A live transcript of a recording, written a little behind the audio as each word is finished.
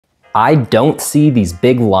I don't see these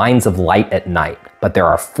big lines of light at night, but there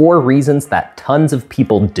are 4 reasons that tons of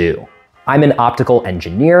people do. I'm an optical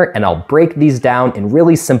engineer, and I'll break these down in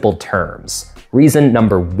really simple terms. Reason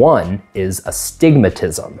number 1 is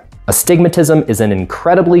astigmatism. Astigmatism is an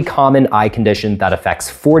incredibly common eye condition that affects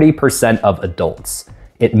 40% of adults.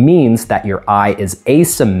 It means that your eye is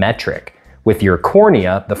asymmetric, with your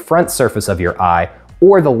cornea, the front surface of your eye,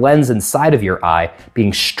 or the lens inside of your eye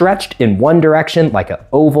being stretched in one direction like an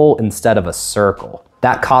oval instead of a circle.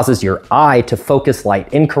 That causes your eye to focus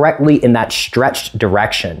light incorrectly in that stretched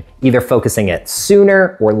direction, either focusing it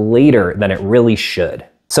sooner or later than it really should.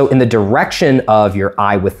 So in the direction of your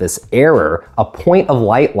eye with this error, a point of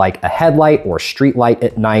light like a headlight or street light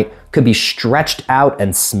at night could be stretched out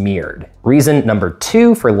and smeared. Reason number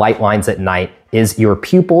 2 for light lines at night is your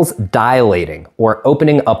pupils dilating or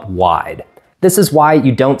opening up wide. This is why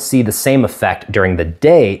you don't see the same effect during the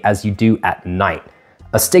day as you do at night.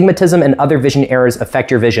 Astigmatism and other vision errors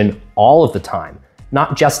affect your vision all of the time,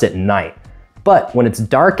 not just at night. But when it's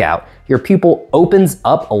dark out, your pupil opens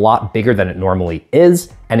up a lot bigger than it normally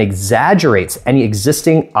is and exaggerates any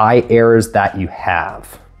existing eye errors that you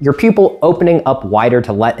have. Your pupil opening up wider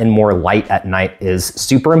to let in more light at night is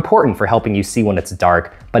super important for helping you see when it's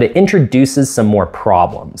dark, but it introduces some more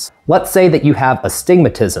problems. Let's say that you have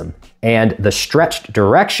astigmatism, and the stretched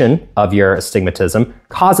direction of your astigmatism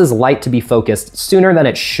causes light to be focused sooner than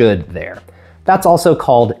it should there. That's also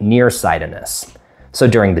called nearsightedness. So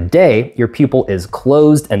during the day, your pupil is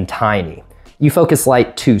closed and tiny. You focus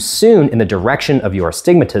light too soon in the direction of your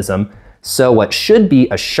astigmatism, so what should be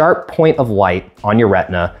a sharp point of light on your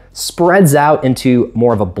retina spreads out into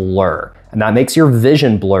more of a blur, and that makes your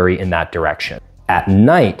vision blurry in that direction. At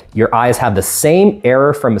night, your eyes have the same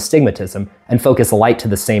error from astigmatism and focus light to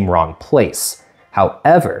the same wrong place.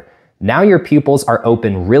 However, now your pupils are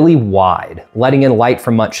open really wide, letting in light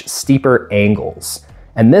from much steeper angles.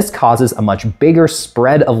 And this causes a much bigger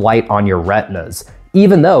spread of light on your retinas,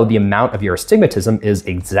 even though the amount of your astigmatism is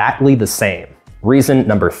exactly the same. Reason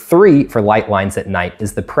number 3 for light lines at night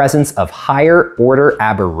is the presence of higher order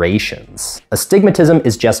aberrations. Astigmatism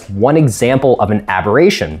is just one example of an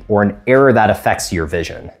aberration, or an error that affects your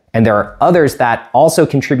vision. And there are others that also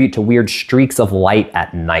contribute to weird streaks of light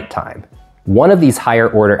at nighttime. One of these higher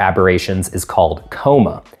order aberrations is called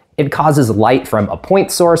coma. It causes light from a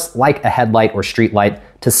point source, like a headlight or street light,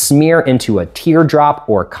 to smear into a teardrop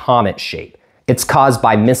or comet shape. It's caused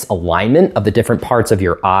by misalignment of the different parts of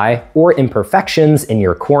your eye or imperfections in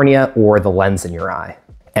your cornea or the lens in your eye.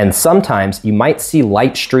 And sometimes you might see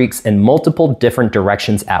light streaks in multiple different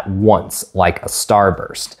directions at once, like a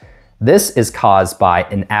starburst. This is caused by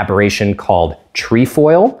an aberration called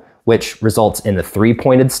trefoil, which results in a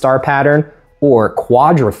 3-pointed star pattern, or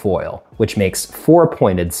quatrefoil, which makes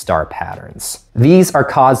 4-pointed star patterns. These are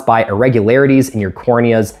caused by irregularities in your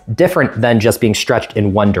corneas, different than just being stretched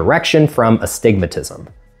in one direction from astigmatism.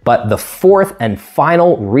 But the 4th and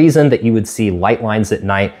final reason that you would see light lines at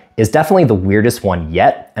night is definitely the weirdest one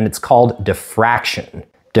yet, and it's called diffraction.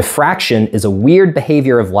 Diffraction is a weird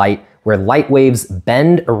behavior of light where light waves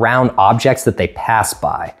bend around objects that they pass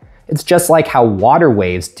by. It's just like how water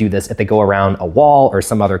waves do this if they go around a wall or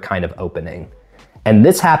some other kind of opening. And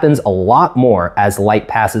this happens a lot more as light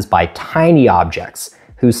passes by tiny objects,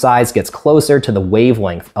 whose size gets closer to the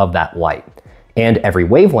wavelength of that light. And every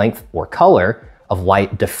wavelength, or color, of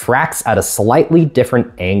light diffracts at a slightly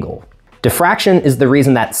different angle. Diffraction is the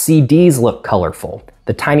reason that CDs look colorful.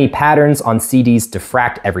 The tiny patterns on CDs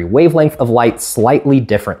diffract every wavelength of light slightly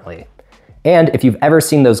differently. And if you've ever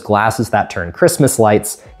seen those glasses that turn Christmas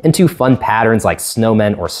lights into fun patterns like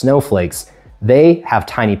snowmen or snowflakes, they have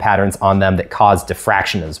tiny patterns on them that cause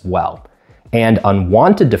diffraction as well. And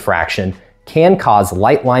unwanted diffraction can cause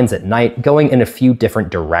light lines at night going in a few different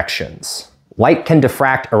directions. Light can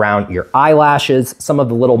diffract around your eyelashes, some of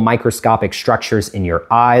the little microscopic structures in your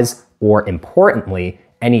eyes, or importantly,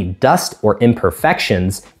 any dust or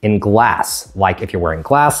imperfections in glass, like if you're wearing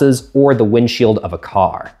glasses or the windshield of a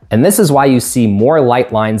car. And this is why you see more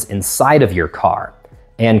light lines inside of your car.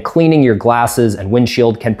 And cleaning your glasses and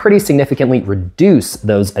windshield can pretty significantly reduce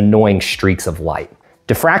those annoying streaks of light.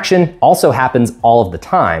 Diffraction also happens all of the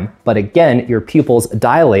time, but again, your pupils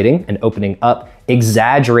dilating and opening up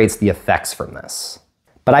exaggerates the effects from this.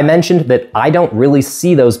 But I mentioned that I don't really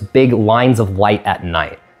see those big lines of light at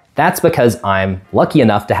night. That's because I'm lucky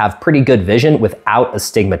enough to have pretty good vision without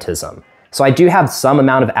astigmatism. So I do have some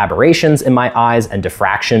amount of aberrations in my eyes, and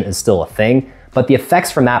diffraction is still a thing, but the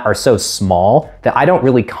effects from that are so small that I don't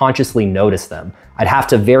really consciously notice them. I'd have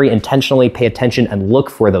to very intentionally pay attention and look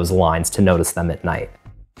for those lines to notice them at night.